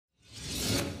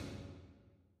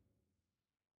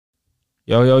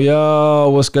Yo, yo,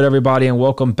 yo, what's good, everybody, and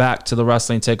welcome back to the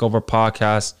Wrestling Takeover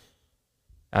Podcast.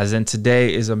 As in,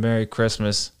 today is a Merry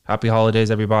Christmas. Happy holidays,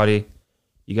 everybody.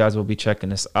 You guys will be checking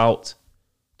this out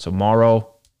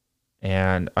tomorrow,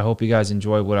 and I hope you guys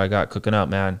enjoy what I got cooking up,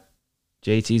 man.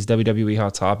 JT's WWE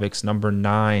Hot Topics, number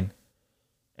 9.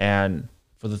 And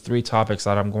for the 3 topics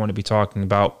that I'm going to be talking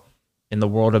about in the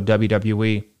world of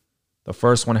WWE, the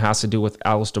first one has to do with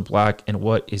Aleister Black and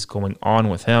what is going on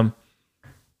with him.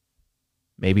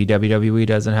 Maybe WWE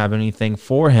doesn't have anything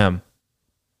for him.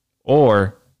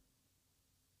 Or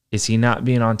is he not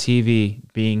being on TV,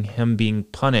 being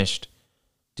punished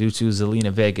due to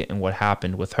Zelina Vega and what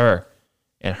happened with her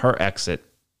and her exit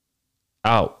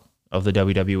out of the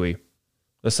WWE?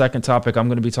 The second topic, I'm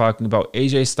going to be talking about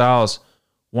AJ Styles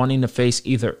wanting to face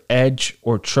either Edge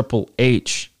or Triple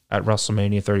H at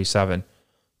WrestleMania 37.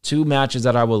 2 matches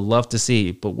that I would love to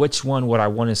see, but which one would I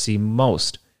want to see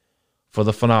most for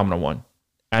the Phenomenal One?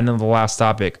 And then the last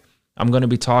topic, I'm going to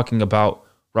be talking about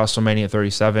WrestleMania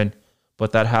 37,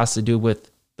 but that has to do with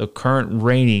the current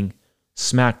reigning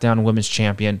SmackDown Women's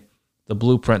Champion, the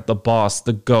Blueprint, the Boss,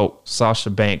 the GOAT, Sasha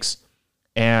Banks.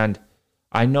 And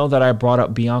I know that I brought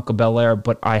up Bianca Belair,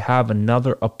 but I have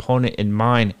another opponent in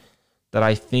mind that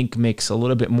I think makes a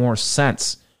little bit more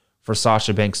sense for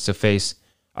Sasha Banks to face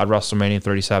at WrestleMania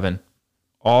 37.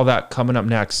 All that coming up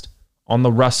next on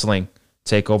the Wrestling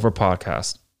Takeover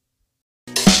Podcast.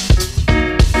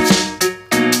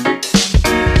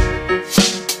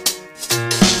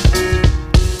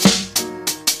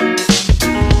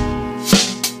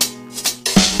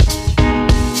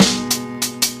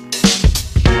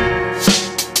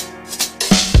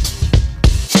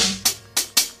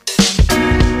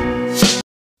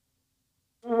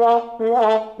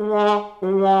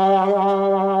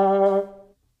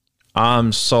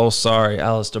 I'm so sorry,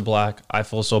 Aleister Black. I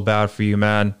feel so bad for you,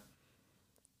 man.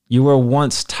 You were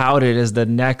once touted as the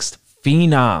next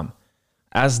Phenom,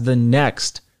 as the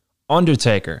next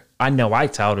Undertaker. I know I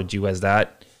touted you as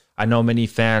that. I know many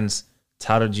fans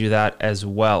touted you that as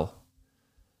well.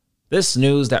 This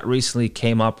news that recently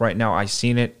came up right now, I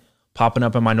seen it popping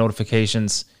up in my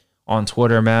notifications on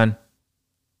Twitter, man.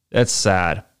 That's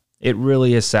sad. It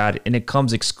really is sad, and it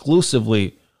comes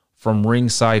exclusively from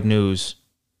Ringside News.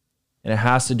 And it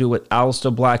has to do with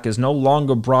Aleister Black is no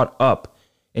longer brought up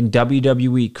in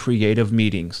WWE creative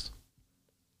meetings.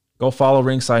 Go follow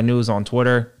Ringside News on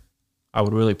Twitter. I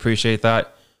would really appreciate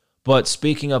that. But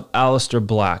speaking of Aleister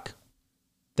Black,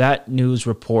 that news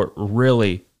report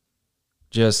really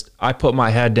I put my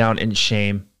head down in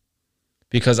shame,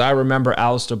 because I remember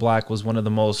Aleister Black was one of the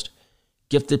most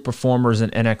gifted performers in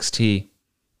NXT.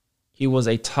 He was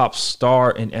a top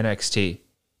star in NXT.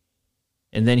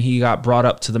 And then he got brought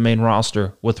up to the main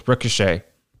roster with Ricochet.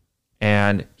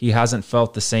 And he hasn't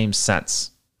felt the same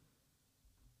since.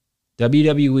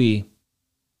 WWE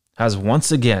has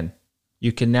once again,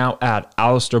 you can now add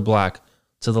Aleister Black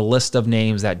to the list of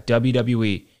names that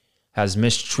WWE has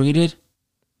mistreated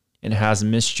and has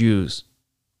misused.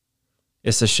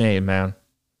 It's a shame, man.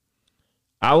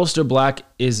 Aleister Black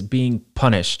is being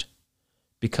punished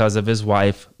because of his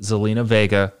wife, Zelina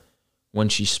Vega, when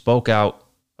she spoke out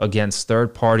against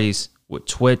third parties with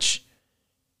Twitch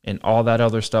and all that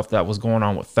other stuff that was going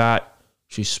on with that.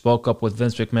 She spoke up with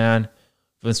Vince McMahon.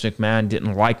 Vince McMahon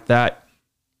didn't like that,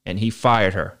 and he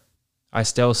fired her. I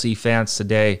still see fans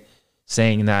today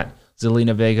saying that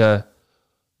Zelina Vega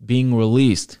being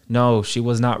released. No, she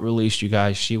was not released, you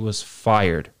guys. She was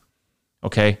fired.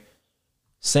 Okay?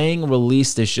 Saying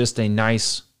released is just a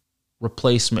nice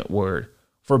replacement word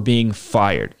for being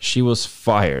fired. She was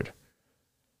fired.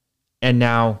 And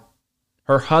now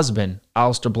her husband,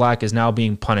 Aleister Black, is now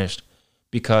being punished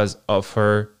because of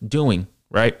her doing,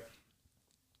 right?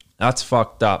 That's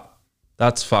fucked up.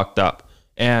 That's fucked up.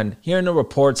 And hearing the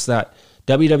reports that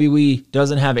WWE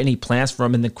doesn't have any plans for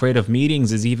him in the creative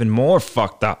meetings is even more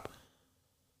fucked up.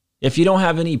 If you don't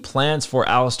have any plans for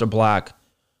Aleister Black,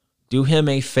 do him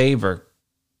a favor.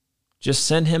 Just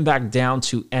send him back down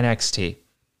to NXT.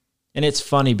 And it's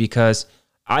funny because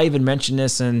I even mentioned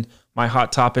this in my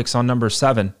Hot Topics on number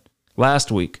 7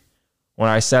 last week, when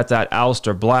I said that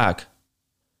Aleister Black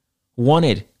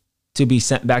wanted to be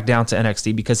sent back down to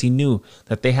NXT because he knew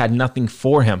that they had nothing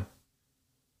for him.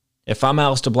 If I'm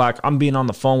Aleister Black, I'm being on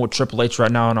the phone with Triple H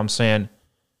right now and I'm saying,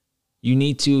 you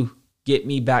need to get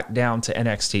me back down to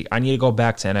NXT. I need to go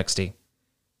back to NXT.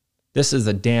 This is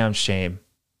a damn shame.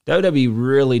 WWE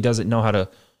really doesn't know how to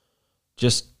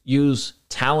just use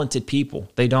talented people.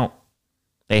 They don't.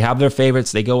 They have their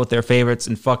favorites. They go with their favorites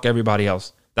and fuck everybody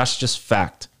else. That's just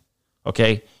fact.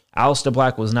 Okay? Aleister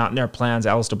Black was not in their plans.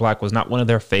 Aleister Black was not one of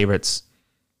their favorites.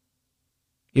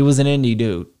 He was an indie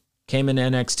dude. Came into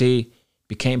NXT,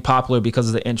 became popular because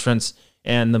of the entrance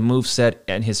and the moveset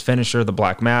and his finisher, the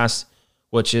Black Mass,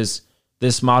 which is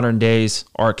this modern day's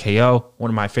RKO. One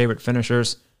of my favorite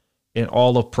finishers in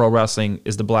all of pro wrestling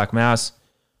is the Black Mass.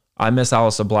 I miss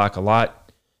Aleister Black a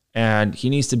lot, and he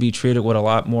needs to be treated with a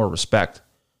lot more respect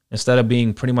instead of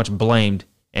being pretty much blamed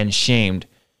and shamed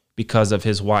because of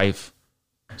his wife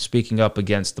speaking up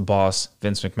against the boss,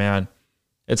 Vince McMahon.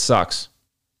 It sucks.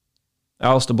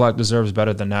 Aleister Black deserves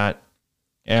better than that.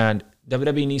 And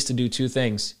WWE needs to do two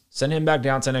things. Send him back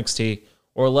down to NXT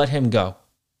or let him go.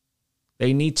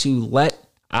 They need to let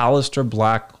Aleister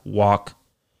Black walk.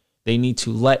 They need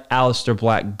to let Aleister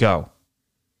Black go.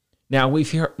 Now,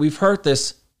 we've heard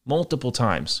this multiple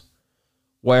times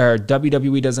where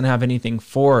WWE doesn't have anything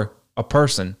for a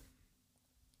person,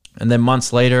 and then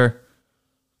months later,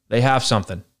 they have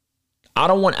something. I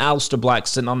don't want Aleister Black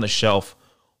sitting on the shelf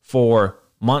for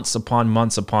months upon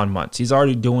months upon months. He's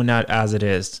already doing that as it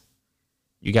is.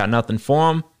 You got nothing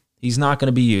for him, he's not going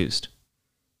to be used.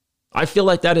 I feel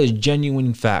like that is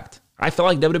genuine fact. I feel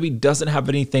like WWE doesn't have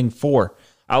anything for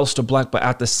Aleister Black, but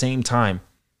at the same time,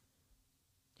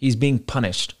 he's being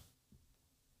punished.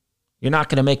 You're not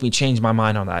going to make me change my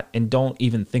mind on that, and don't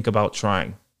even think about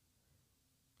trying.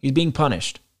 He's being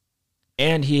punished,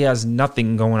 and he has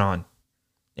nothing going on.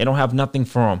 They don't have nothing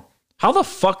for him. How the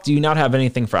fuck do you not have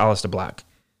anything for Aleister Black?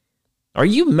 Are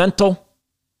you mental?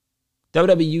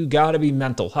 WWE, you gotta be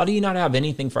mental. How do you not have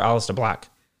anything for Aleister Black?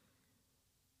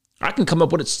 I can come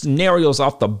up with scenarios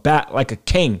off the bat like a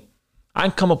king. I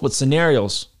can come up with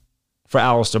scenarios for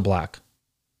Aleister Black.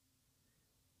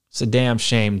 It's a damn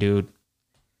shame, dude.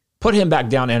 Put him back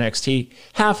down NXT.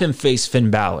 Have him face Finn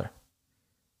Balor.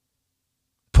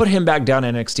 Put him back down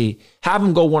NXT. Have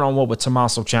him go one-on-one with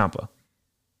Tommaso Ciampa.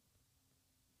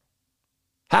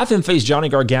 Have him face Johnny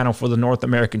Gargano for the North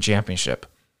American Championship.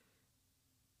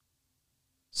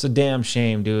 It's a damn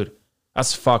shame, dude.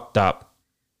 That's fucked up.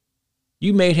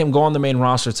 You made him go on the main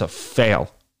roster to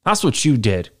fail. That's what you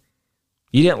did.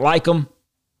 You didn't like him.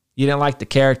 You didn't like the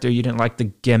character. You didn't like the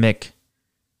gimmick.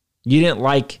 You didn't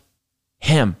like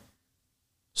him.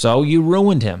 So you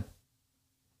ruined him.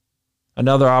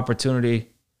 Another opportunity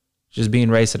just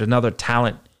being wasted. Another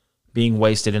talent being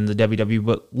wasted in the WWE.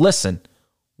 But listen,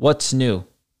 what's new?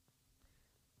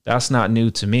 That's not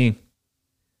new to me.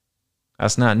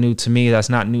 That's not new to me. That's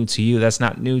not new to you. That's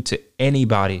not new to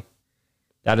anybody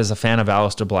that is a fan of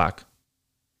Aleister Black.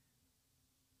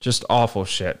 Just awful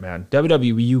shit, man.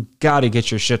 WWE, you got to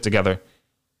get your shit together.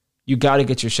 You got to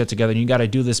get your shit together, and you got to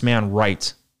do this man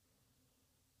right.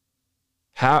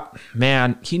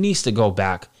 Man, he needs to go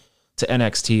back to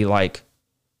NXT like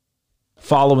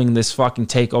following this fucking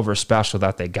takeover special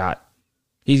that they got.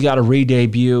 He's got to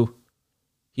re-debut.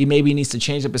 He maybe needs to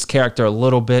change up his character a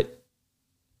little bit.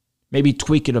 Maybe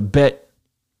tweak it a bit.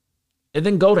 And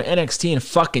then go to NXT and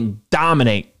fucking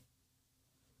dominate.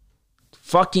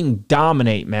 Fucking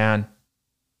dominate, man.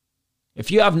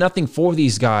 If you have nothing for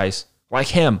these guys, like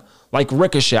him, like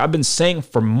Ricochet, I've been saying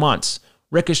for months,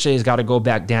 Ricochet's got to go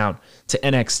back down to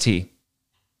NXT.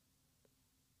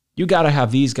 You got to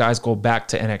have these guys go back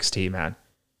to NXT, man.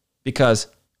 Because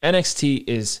NXT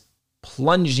is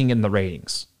plunging in the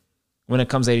ratings when it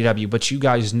comes to AEW, but you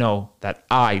guys know that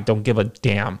I don't give a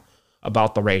damn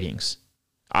about the ratings.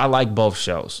 I like both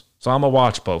shows, so I'm going to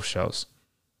watch both shows.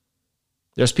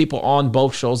 There's people on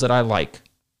both shows that I like.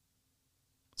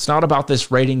 It's not about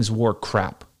this ratings war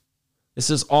crap. This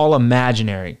is all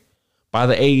imaginary by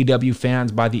the AEW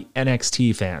fans, by the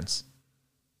NXT fans.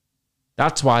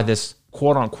 That's why this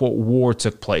quote-unquote war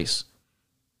took place.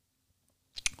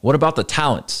 What about the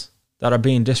talents that are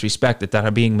being disrespected, that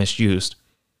are being misused?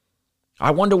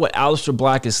 I wonder what Aleister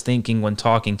Black is thinking when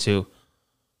talking to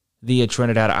Thea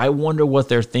Trinidad. I wonder what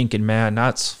they're thinking, man.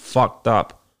 That's fucked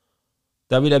up.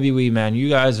 WWE, man, you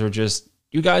guys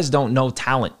don't know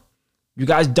talent. You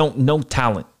guys don't know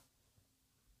talent.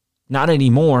 Not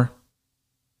anymore.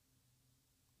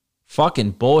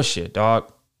 Fucking bullshit,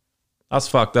 dog. That's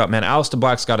fucked up, man. Aleister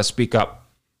Black's got to speak up.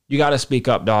 You got to speak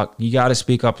up, dog. You got to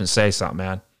speak up and say something,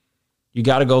 man. You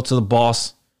got to go to the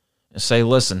boss and say,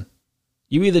 listen,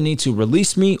 you either need to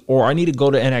release me or I need to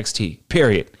go to NXT,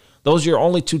 period. Those are your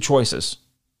only two choices.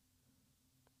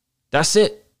 That's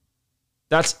it.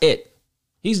 That's it.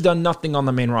 He's done nothing on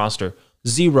the main roster.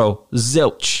 Zero.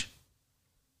 Zilch.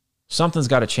 Something's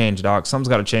got to change, dog. Something's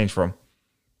got to change for him.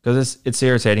 Because it's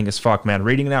irritating as fuck, man.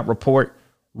 Reading that report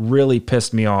really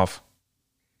pissed me off.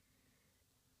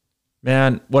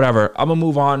 Man, whatever. I'm going to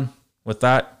move on with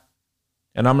that.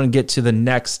 And I'm going to get to the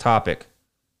next topic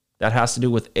that has to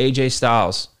do with AJ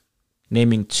Styles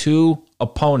naming two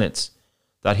opponents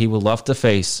that he would love to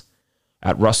face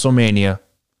at WrestleMania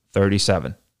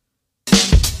 37.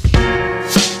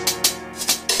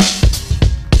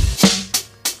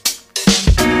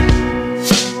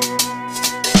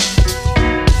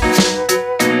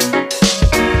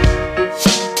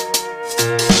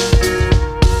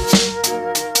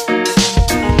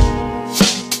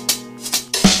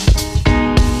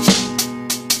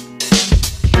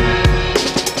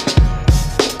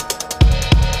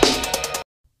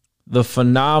 The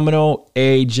phenomenal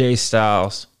AJ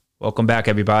Styles. Welcome back,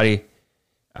 everybody,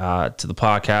 to the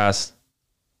podcast.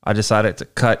 I decided to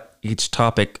cut each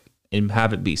topic and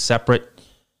have it be separate.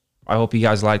 I hope you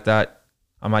guys like that.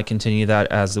 I might continue that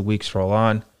as the weeks roll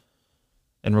on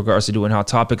in regards to doing hot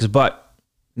topics. But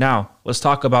now, let's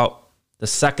talk about the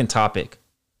second topic.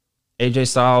 AJ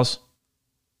Styles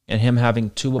and him having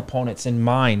two opponents in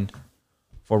mind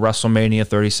for WrestleMania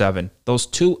 37. Those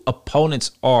two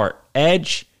opponents are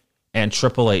Edge and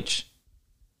Triple H.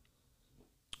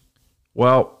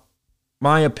 Well,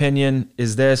 my opinion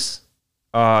is this.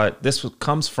 This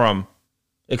comes from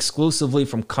exclusively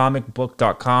from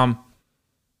comicbook.com.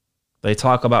 They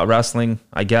talk about wrestling,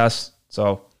 I guess.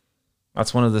 So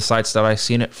that's one of the sites that I've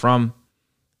seen it from.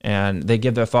 And they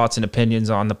give their thoughts and opinions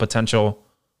on the potential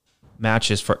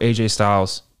matches for AJ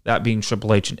Styles, that being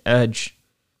Triple H and Edge.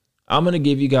 I'm going to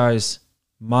give you guys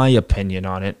my opinion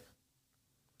on it.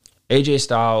 AJ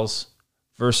Styles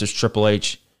versus Triple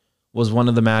H was one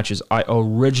of the matches I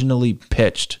originally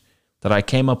pitched that I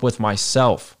came up with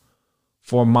myself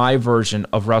for my version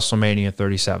of WrestleMania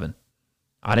 37.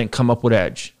 I didn't come up with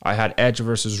Edge. I had Edge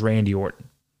versus Randy Orton.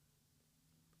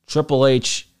 Triple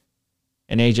H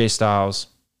and AJ Styles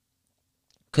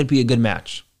could be a good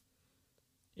match.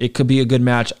 It could be a good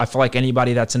match. I feel like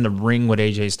anybody that's in the ring with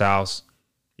AJ Styles,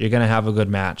 you're going to have a good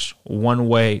match one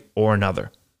way or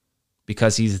another,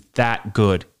 because he's that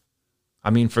good.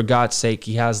 I mean, for God's sake,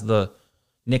 he has the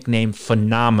nickname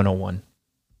Phenomenal One.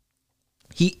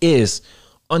 He is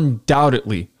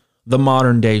undoubtedly the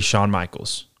modern day Shawn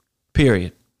Michaels.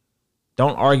 Period.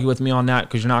 Don't argue with me on that,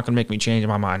 because you're not going to make me change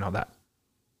my mind on that.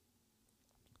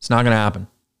 It's not going to happen.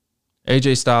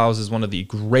 AJ Styles is one of the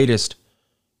greatest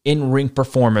in-ring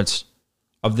performers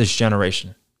of this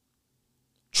generation.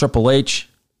 Triple H,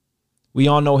 we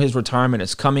all know his retirement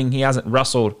is coming. He hasn't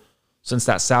wrestled since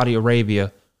that Saudi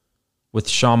Arabia with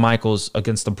Shawn Michaels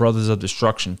against the Brothers of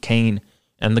Destruction, Kane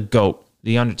and the GOAT,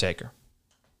 The Undertaker.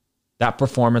 That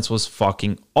performance was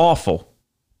fucking awful.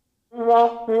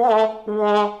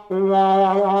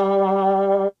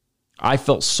 I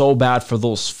felt so bad for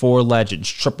those four legends,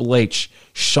 Triple H,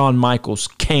 Shawn Michaels,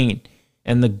 Kane,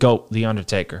 and the GOAT, The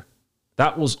Undertaker.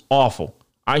 That was awful.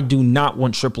 I do not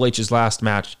want Triple H's last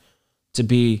match to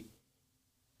be,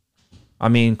 I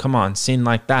mean, come on, scene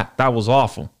like that. That was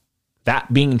awful.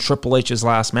 That being Triple H's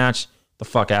last match, the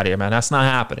fuck out of here, man. That's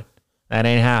not happening. That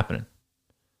ain't happening.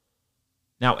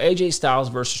 Now, AJ Styles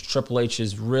versus Triple H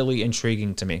is really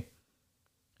intriguing to me.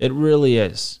 It really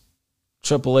is.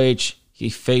 Triple H, he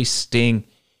faced Sting.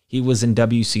 He was in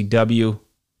WCW.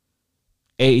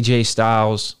 AJ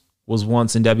Styles was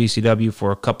once in WCW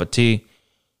for a cup of tea,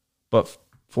 but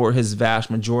for his vast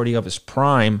majority of his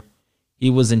prime, he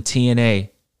was in TNA.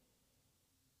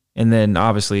 And then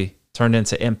obviously turned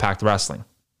into Impact Wrestling.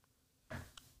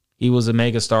 He was a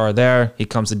megastar there. He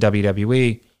comes to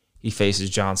WWE. He faces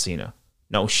John Cena.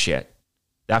 No shit.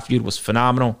 That feud was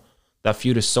phenomenal. That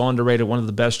feud is so underrated. One of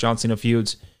the best John Cena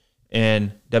feuds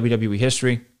in WWE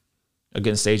history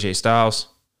against AJ Styles.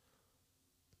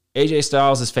 AJ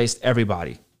Styles has faced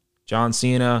everybody. John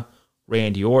Cena,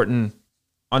 Randy Orton,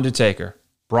 Undertaker,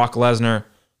 Brock Lesnar,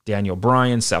 Daniel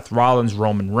Bryan, Seth Rollins,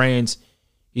 Roman Reigns.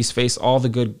 He's faced all the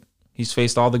good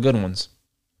ones.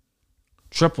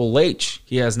 Triple H,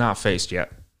 he has not faced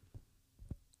yet.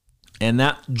 And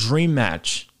that dream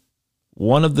match,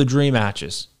 one of the dream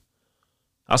matches,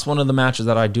 that's one of the matches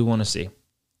that I do want to see.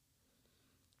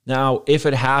 Now, if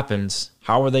it happens,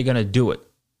 how are they going to do it?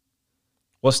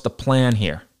 What's the plan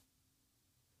here?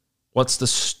 What's the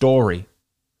story?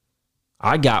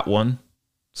 I got one.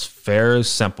 It's very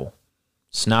simple.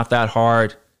 It's not that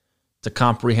hard to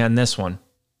comprehend this one.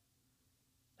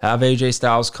 Have AJ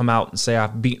Styles come out and say,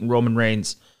 I've beaten Roman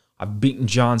Reigns. I've beaten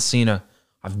John Cena.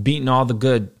 I've beaten all the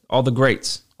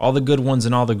greats, all the good ones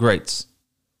and all the greats.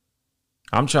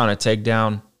 I'm trying to take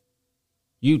down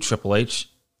you, Triple H.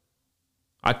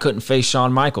 I couldn't face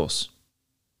Shawn Michaels.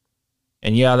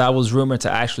 And yeah, that was rumored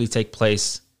to actually take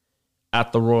place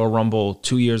at the Royal Rumble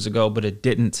 2 years ago, but it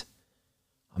didn't.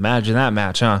 Imagine that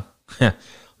match, huh?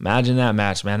 Imagine that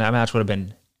match, man. That match would have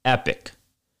been epic.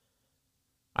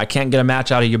 I can't get a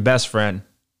match out of your best friend,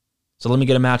 so let me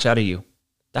get a match out of you.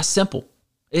 That's simple.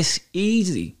 It's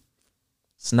easy.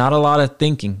 It's not a lot of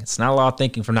thinking. It's not a lot of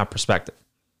thinking from that perspective.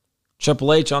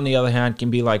 Triple H, on the other hand, can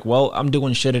be like, well, I'm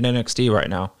doing shit at NXT right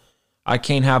now. I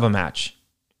can't have a match.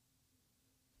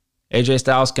 AJ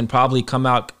Styles can probably come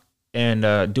out and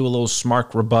do a little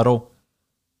smart rebuttal.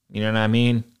 You know what I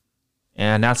mean?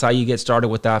 And that's how you get started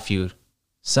with that feud.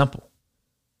 Simple.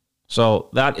 So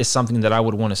that is something that I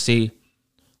would want to see.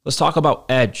 Let's talk about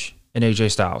Edge and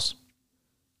AJ Styles.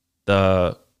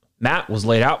 The mat was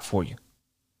laid out for you.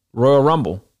 Royal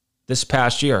Rumble this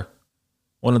past year.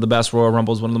 One of the best Royal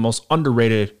Rumbles, one of the most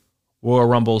underrated Royal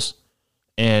Rumbles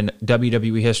in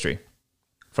WWE history.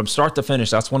 From start to finish,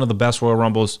 that's one of the best Royal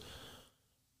Rumbles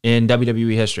in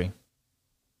WWE history.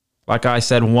 Like I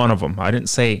said, one of them. I didn't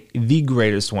say the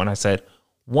greatest one. I said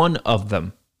one of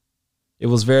them. It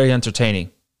was very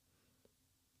entertaining.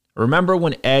 Remember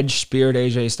when Edge speared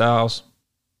AJ Styles?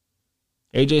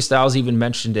 AJ Styles even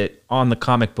mentioned it on the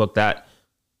comic book that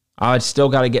I'd still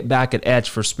got to get back at Edge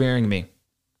for spearing me.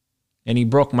 And he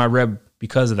broke my rib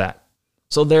because of that.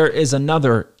 So there is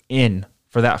another in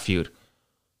for that feud.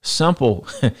 Simple.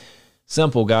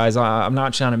 Simple, guys. I'm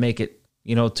not trying to make it,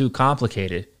 too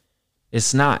complicated.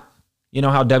 It's not. You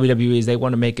know how WWE is, they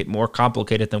want to make it more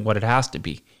complicated than what it has to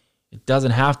be. It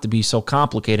doesn't have to be so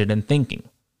complicated in thinking.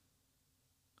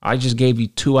 I just gave you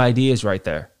 2 ideas right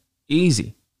there.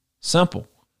 Easy. Simple.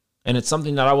 And it's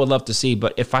something that I would love to see.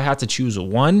 But if I had to choose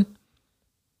one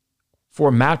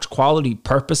for match quality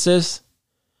purposes,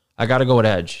 I got to go with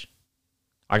Edge.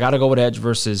 I got to go with Edge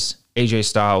versus AJ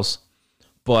Styles.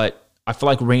 But I feel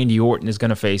like Randy Orton is going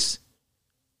to face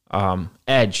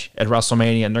Edge at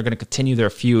WrestleMania, and they're going to continue their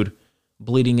feud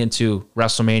bleeding into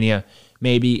WrestleMania,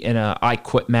 maybe in a I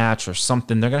Quit match or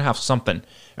something. They're going to have something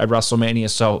at WrestleMania.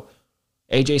 So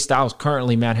AJ Styles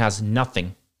currently, man, has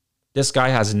nothing. This guy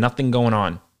has nothing going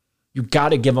on. You got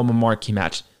to give him a marquee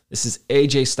match. This is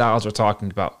AJ Styles we're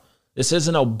talking about. This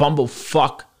isn't a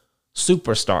bumblefuck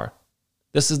superstar.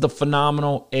 This is the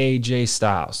phenomenal AJ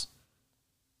Styles.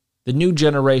 The new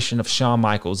generation of Shawn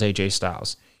Michaels, AJ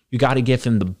Styles. You got to give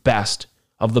him the best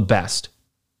of the best.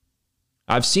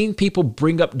 I've seen people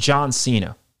bring up John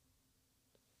Cena.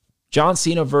 John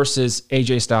Cena versus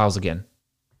AJ Styles again.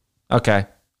 Okay,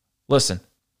 listen.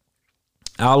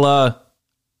 I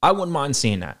wouldn't mind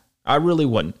seeing that. I really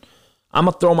wouldn't. I'm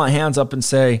going to throw my hands up and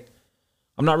say,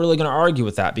 I'm not really going to argue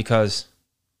with that because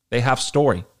they have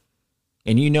story.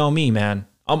 And you know me, man.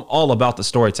 I'm all about the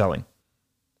storytelling.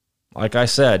 Like I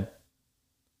said,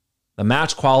 the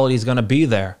match quality is going to be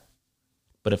there.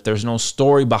 But if there's no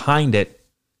story behind it,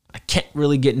 I can't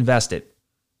really get invested.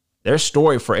 There's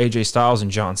story for AJ Styles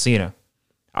and John Cena.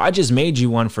 I just made you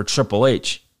one for Triple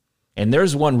H. And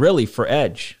there's one really for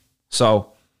Edge.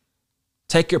 So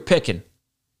take your picking.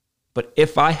 But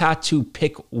if I had to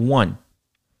pick one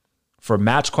for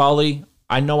match quality,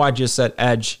 I know I just said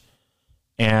Edge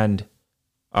and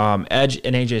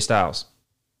AJ Styles.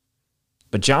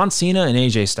 But John Cena and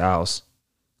AJ Styles,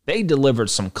 they delivered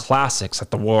some classics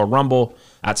at the Royal Rumble,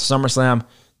 at SummerSlam.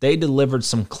 They delivered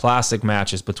some classic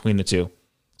matches between the two.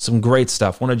 Some great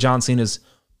stuff. One of John Cena's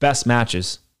best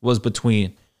matches was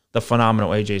between the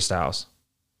phenomenal AJ Styles.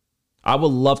 I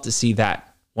would love to see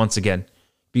that once again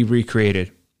be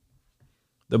recreated.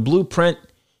 The blueprint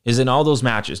is in all those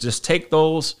matches. Just take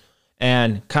those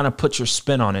and kind of put your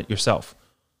spin on it yourself.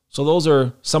 So those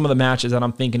are some of the matches that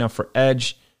I'm thinking of for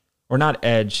Edge, or not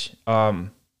Edge,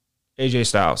 AJ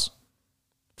Styles.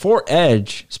 For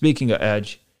Edge, speaking of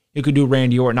Edge, you could do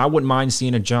Randy Orton. I wouldn't mind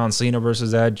seeing a John Cena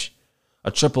versus Edge.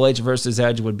 A Triple H versus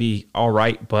Edge would be all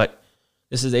right, but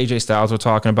this is AJ Styles we're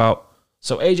talking about.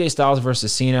 So AJ Styles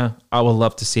versus Cena, I would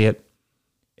love to see it.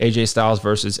 AJ Styles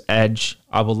versus Edge,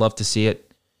 I would love to see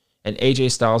it. And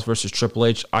AJ Styles versus Triple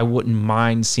H, I wouldn't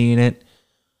mind seeing it.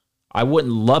 I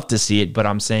wouldn't love to see it, but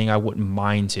I'm saying I wouldn't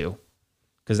mind to.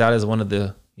 Because that is one of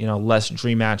the, less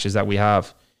dream matches that we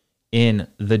have in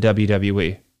the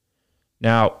WWE.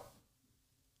 Now,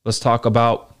 let's talk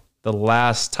about the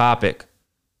last topic.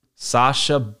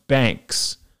 Sasha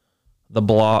Banks, the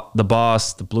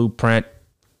boss, the blueprint,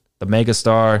 the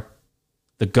megastar,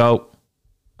 the GOAT.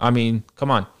 I mean, come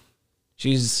on.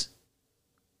 She's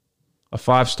a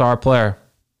 5-star player.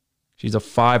 She's a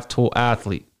 5-tool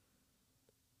athlete.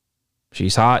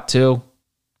 She's hot too.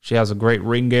 She has a great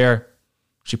ring gear.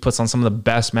 She puts on some of the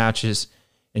best matches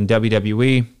in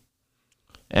WWE.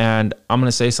 And I'm going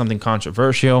to say something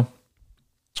controversial.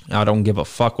 I don't give a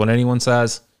fuck what anyone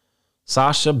says.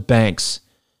 Sasha Banks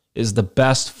is the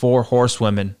best 4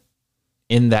 horsewomen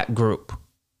in that group.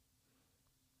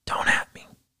 Don't at me.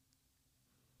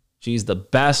 She's the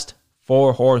best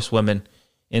 4 horsewomen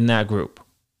in that group.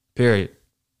 Period.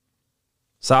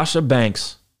 Sasha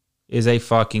Banks is a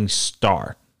fucking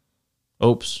star.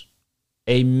 Oops.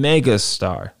 A mega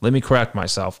star. Let me correct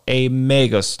myself. A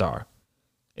mega star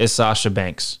is Sasha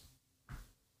Banks.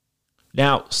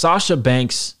 Now, Sasha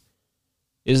Banks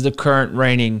is the current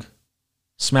reigning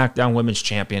SmackDown Women's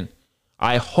Champion.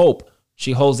 I hope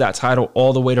she holds that title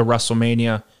all the way to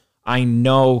WrestleMania. I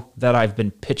know that I've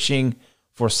been pitching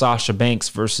for Sasha Banks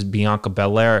versus Bianca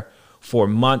Belair for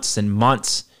months and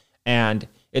months, and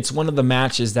it's one of the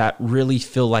matches that really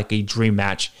feel like a dream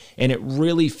match, and it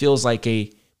really feels like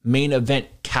a main event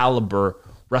caliber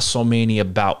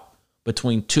WrestleMania bout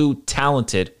between two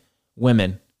talented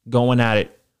women going at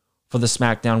it for the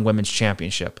SmackDown Women's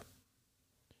Championship.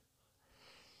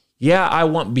 Yeah, I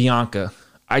want Bianca.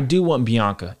 I do want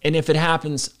Bianca. And if it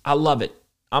happens, I love it.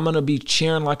 I'm going to be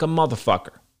cheering like a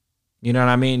motherfucker. You know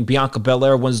what I mean? Bianca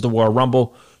Belair wins the Royal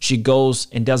Rumble. She goes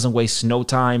and doesn't waste no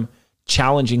time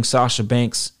challenging Sasha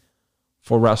Banks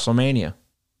for WrestleMania.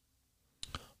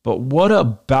 But what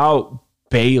about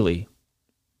Bayley?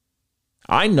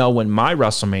 I know in my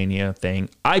WrestleMania thing,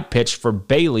 I pitched for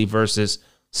Bayley versus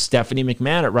Stephanie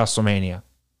McMahon at WrestleMania.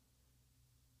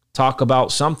 Talk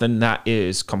about something that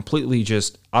is completely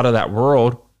just out of that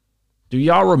world. Do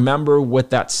y'all remember with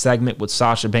that segment with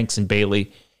Sasha Banks and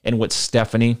Bayley and with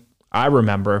Stephanie? I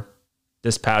remember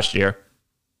this past year.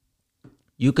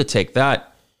 You could take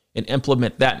that and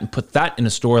implement that and put that in a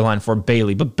storyline for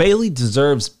Bayley. But Bayley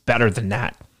deserves better than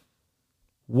that.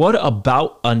 What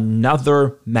about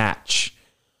another match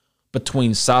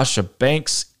between Sasha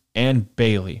Banks and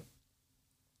Bayley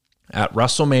at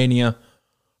WrestleMania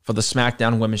for the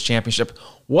SmackDown Women's Championship?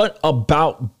 What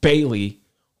about Bayley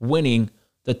winning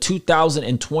the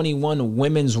 2021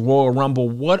 Women's Royal Rumble?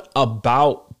 What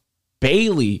about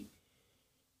Bayley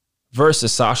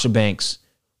versus Sasha Banks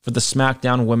for the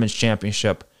SmackDown Women's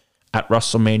Championship at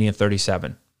WrestleMania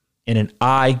 37 in an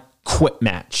I Quit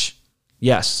match?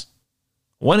 Yes,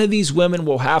 one of these women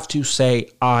will have to say,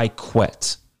 I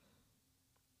quit.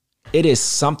 It is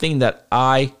something that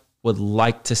I would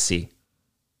like to see.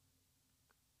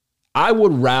 I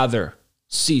would rather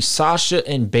see Sasha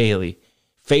and Bayley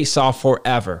face off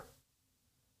forever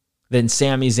than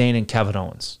Sami Zayn and Kevin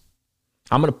Owens.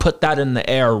 I'm going to put that in the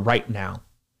air right now.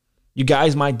 You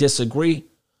guys might disagree,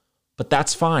 but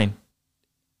that's fine.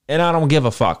 And I don't give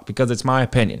a fuck because it's my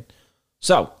opinion.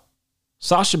 So,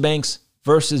 Sasha Banks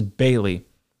versus Bayley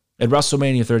at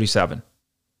WrestleMania 37.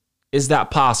 Is that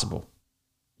possible?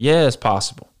 Yeah, it's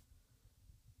possible.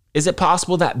 Is it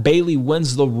possible that Bayley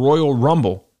wins the Royal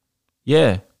Rumble?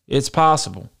 Yeah, it's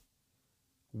possible.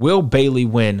 Will Bayley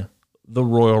win the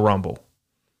Royal Rumble?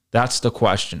 That's the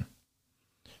question.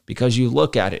 Because you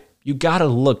look at it, you got to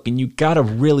look and you got to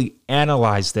really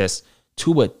analyze this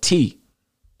to a T.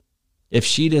 If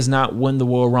she does not win the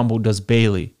Royal Rumble, does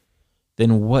Bayley?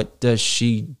 Then what does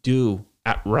she do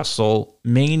at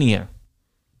WrestleMania?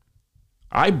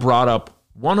 I brought up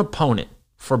one opponent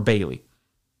for Bayley.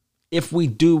 If we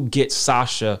do get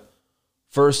Sasha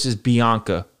versus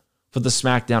Bianca for the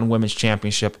SmackDown Women's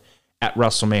Championship at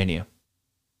WrestleMania,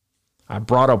 I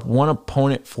brought up one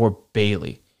opponent for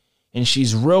Bayley, and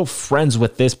she's real friends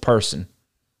with this person.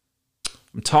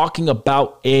 I'm talking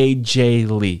about AJ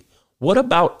Lee. What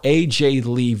about AJ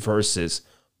Lee versus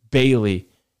Bayley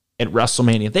at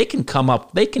WrestleMania? They can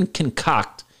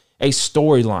concoct a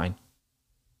storyline.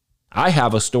 I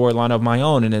have a storyline of my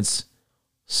own, and it's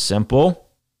simple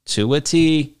to a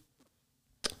T.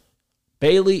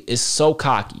 Bayley is so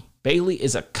cocky. Bayley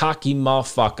is a cocky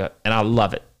motherfucker, and I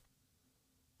love it.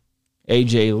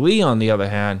 AJ Lee, on the other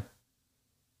hand,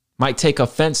 might take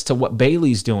offense to what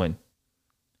Bayley's doing.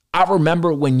 I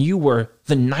remember when you were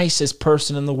the nicest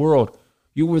person in the world.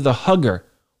 You were the hugger.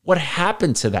 What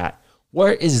happened to that?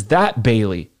 Where is that,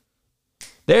 Bayley?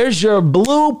 There's your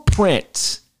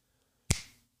blueprint.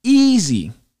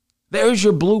 Easy. There's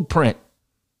your blueprint.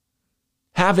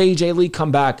 Have AJ Lee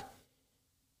come back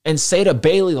and say to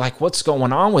Bayley, like, what's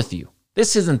going on with you?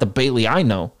 This isn't the Bayley I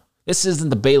know. This isn't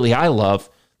the Bayley I love.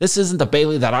 This isn't the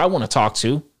Bayley that I want to talk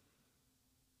to.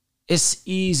 It's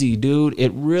easy, dude.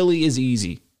 It really is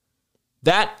easy.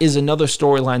 That is another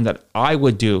storyline that I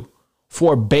would do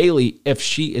for Bayley if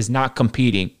she is not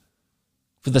competing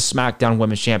for the SmackDown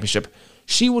Women's Championship.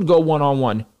 She would go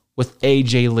one-on-one with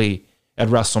AJ Lee at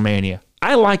WrestleMania.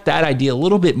 I like that idea a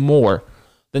little bit more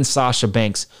than Sasha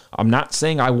Banks. I'm not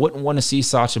saying I wouldn't want to see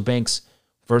Sasha Banks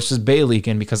versus Bayley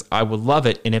again because I would love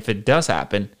it. And if it does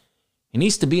happen, it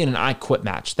needs to be in an I Quit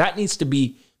match. That needs to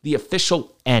be the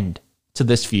official end to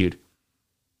this feud.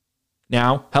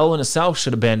 Now, Hell in a Cell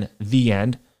should have been the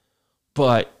end,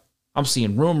 but I'm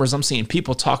seeing rumors, I'm seeing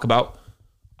people talk about,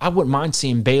 I wouldn't mind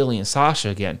seeing Bayley and Sasha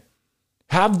again.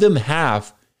 Have them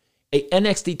have a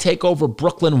NXT TakeOver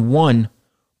Brooklyn 1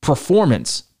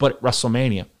 performance, but at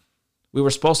WrestleMania. We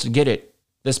were supposed to get it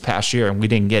this past year, and we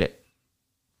didn't get it.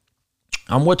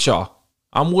 I'm with y'all.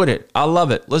 I'm with it. I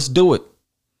love it. Let's do it.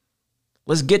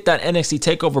 Let's get that NXT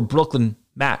TakeOver Brooklyn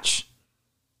match,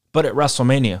 but at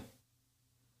WrestleMania.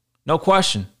 No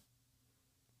question.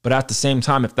 But at the same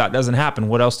time, if that doesn't happen,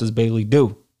 what else does Bayley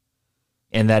do?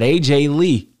 And that AJ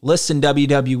Lee, listen,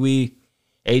 WWE,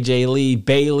 AJ Lee,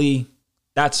 Bayley,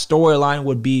 that storyline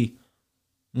would be,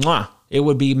 it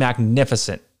would be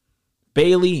magnificent.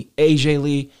 Bayley, AJ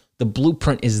Lee, the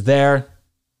blueprint is there.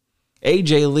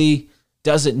 AJ Lee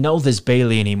doesn't know this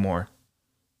Bayley anymore.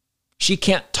 She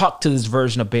can't talk to this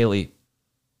version of Bayley.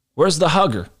 Where's the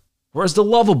hugger? Where's the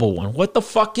lovable one? What the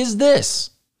fuck is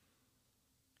this?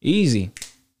 Easy.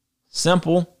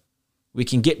 Simple. We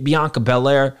can get Bianca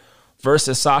Belair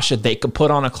versus Sasha. They could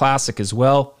put on a classic as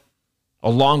well,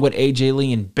 along with AJ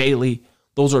Lee and Bayley.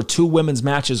 Those are 2 women's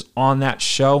matches on that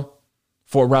show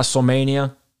for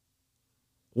WrestleMania.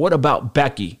 What about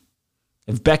Becky?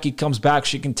 If Becky comes back,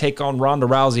 she can take on Ronda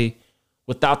Rousey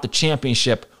without the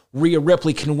championship. Rhea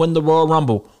Ripley can win the Royal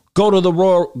Rumble. Go to the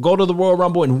Royal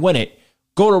Rumble and win it.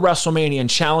 Go to WrestleMania and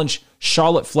challenge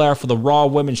Charlotte Flair for the Raw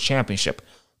Women's Championship.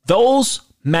 Those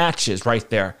matches right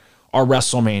there are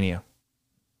WrestleMania.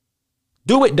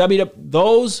 Do it, WWE.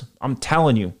 Those, I'm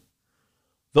telling you,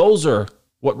 those are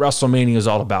what WrestleMania is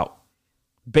all about.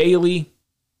 Bayley,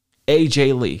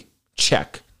 AJ Lee,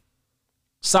 check.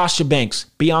 Sasha Banks,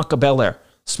 Bianca Belair,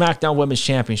 SmackDown Women's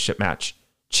Championship match,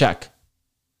 check.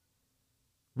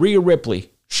 Rhea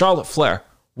Ripley, Charlotte Flair,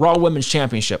 Raw Women's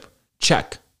Championship,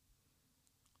 check.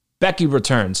 Becky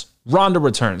returns, Ronda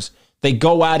returns. They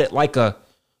go at it like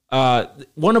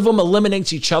one of them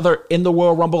eliminates each other in the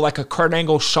Royal Rumble like a Kurt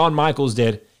Angle, Shawn Michaels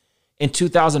did in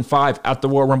 2005 at the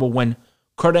Royal Rumble when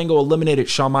Kurt Angle eliminated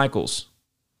Shawn Michaels.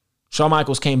 Shawn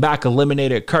Michaels came back,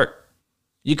 eliminated Kurt.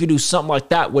 You could do something like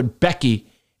that with Becky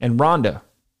and Ronda.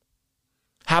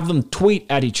 Have them tweet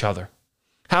at each other.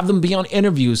 Have them be on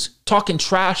interviews talking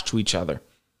trash to each other.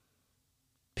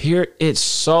 Here, it's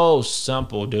so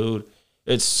simple, dude.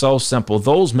 It's so simple.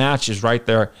 Those matches right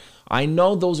there, I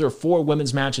know those are 4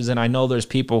 women's matches, and I know there's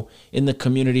people in the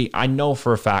community, I know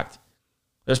for a fact.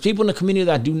 There's people in the community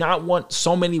that do not want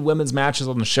so many women's matches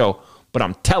on the show, but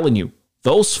I'm telling you,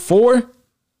 those 4,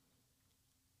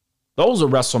 those are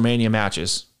WrestleMania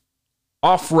matches.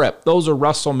 Off rip, those are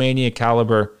WrestleMania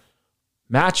caliber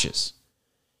matches.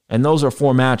 And those are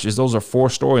 4 matches. Those are 4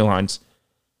 storylines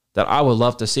that I would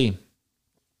love to see.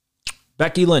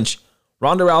 Becky Lynch,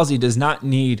 Ronda Rousey does not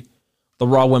need the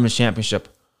Raw Women's Championship.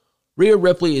 Rhea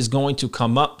Ripley is going to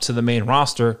come up to the main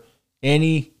roster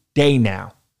any day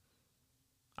now.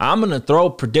 I'm going to throw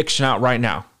a prediction out right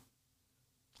now.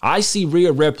 I see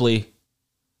Rhea Ripley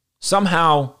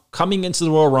somehow coming into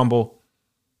the Royal Rumble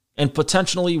and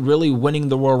potentially really winning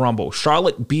the Royal Rumble.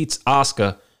 Charlotte beats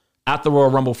Asuka at the Royal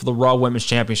Rumble for the Raw Women's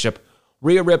Championship.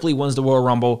 Rhea Ripley wins the Royal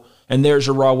Rumble, and there's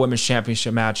your Raw Women's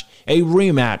Championship match. A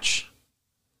rematch.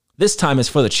 This time it's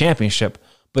for the championship,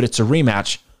 but it's a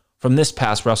rematch from this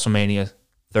past WrestleMania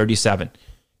 37.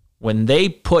 When they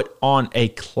put on a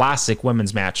classic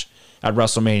women's match at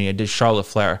WrestleMania, did Charlotte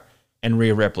Flair and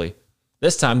Rhea Ripley.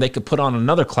 This time they could put on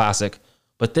another classic,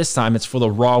 but this time it's for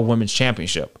the Raw Women's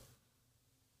Championship.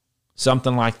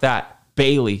 Something like that.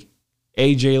 Bayley,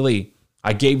 AJ Lee.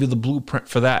 I gave you the blueprint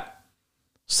for that.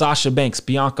 Sasha Banks,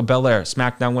 Bianca Belair,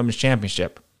 SmackDown Women's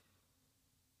Championship.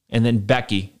 And then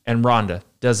Becky and Ronda.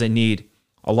 Doesn't need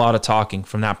a lot of talking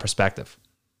from that perspective.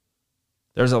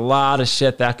 There's a lot of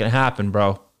shit that can happen,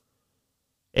 bro.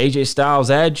 AJ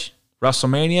Styles, Edge,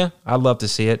 WrestleMania, I'd love to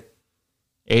see it.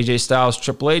 AJ Styles,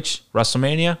 Triple H,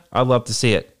 WrestleMania, I'd love to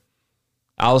see it.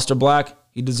 Aleister Black,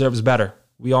 he deserves better.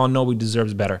 We all know he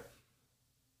deserves better.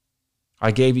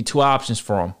 I gave you 2 options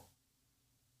for him.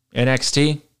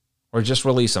 NXT or just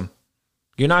release him.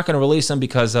 You're not going to release him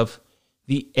because of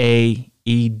the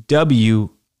AEW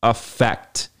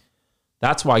effect.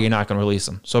 That's why you're not going to release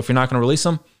him. So if you're not going to release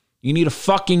him, you need to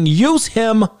fucking use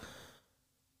him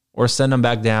or send him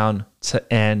back down to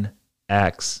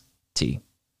NXT.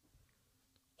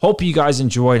 Hope you guys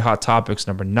enjoyed Hot Topics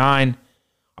number 9.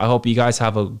 I hope you guys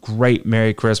have a great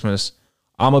Merry Christmas.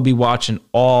 I'm going to be watching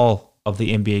all of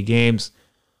the NBA games.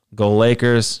 Go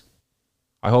Lakers.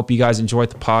 I hope you guys enjoyed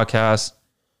the podcast.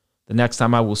 The next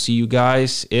time I will see you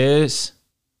guys is,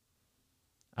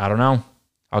 I don't know.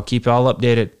 I'll keep you all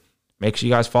updated. Make sure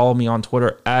you guys follow me on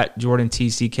Twitter at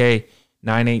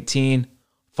JordanTCK918.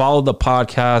 Follow the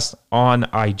podcast on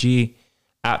IG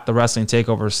at The Wrestling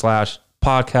Takeover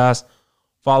 /podcast.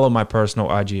 Follow my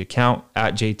personal IG account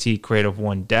at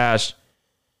JTCreative1-.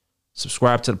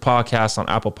 Subscribe to the podcast on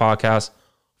Apple Podcasts.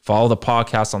 Follow the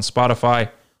podcast on Spotify.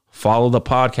 Follow the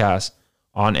podcast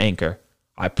on Anchor.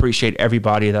 I appreciate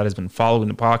everybody that has been following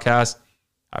the podcast.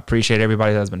 I appreciate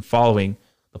everybody that has been following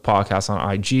the podcast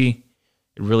on IG. It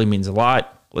really means a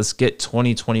lot. Let's get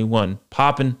 2021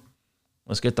 popping.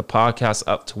 Let's get the podcast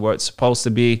up to where it's supposed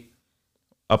to be.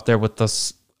 Up there with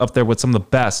some of the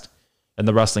best in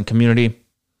the wrestling community.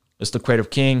 It's the Creative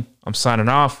King. I'm signing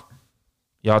off.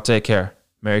 Y'all take care.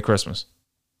 Merry Christmas.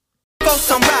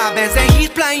 Some robbers and he's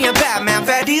playing Batman.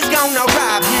 Freddy's gonna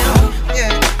rob him.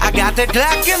 Yeah. I got the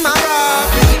Glock in my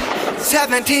robbery.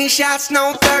 17 shots,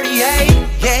 no 38.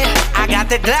 Yeah, I got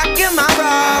the Glock in my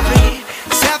robbery.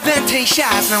 17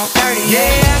 shots, no 38.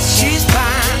 Yeah, she's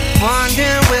fine.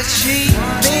 Wondering will she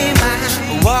be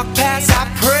mine? Walk past, I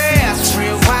press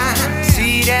rewind.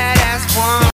 See that as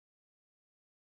one.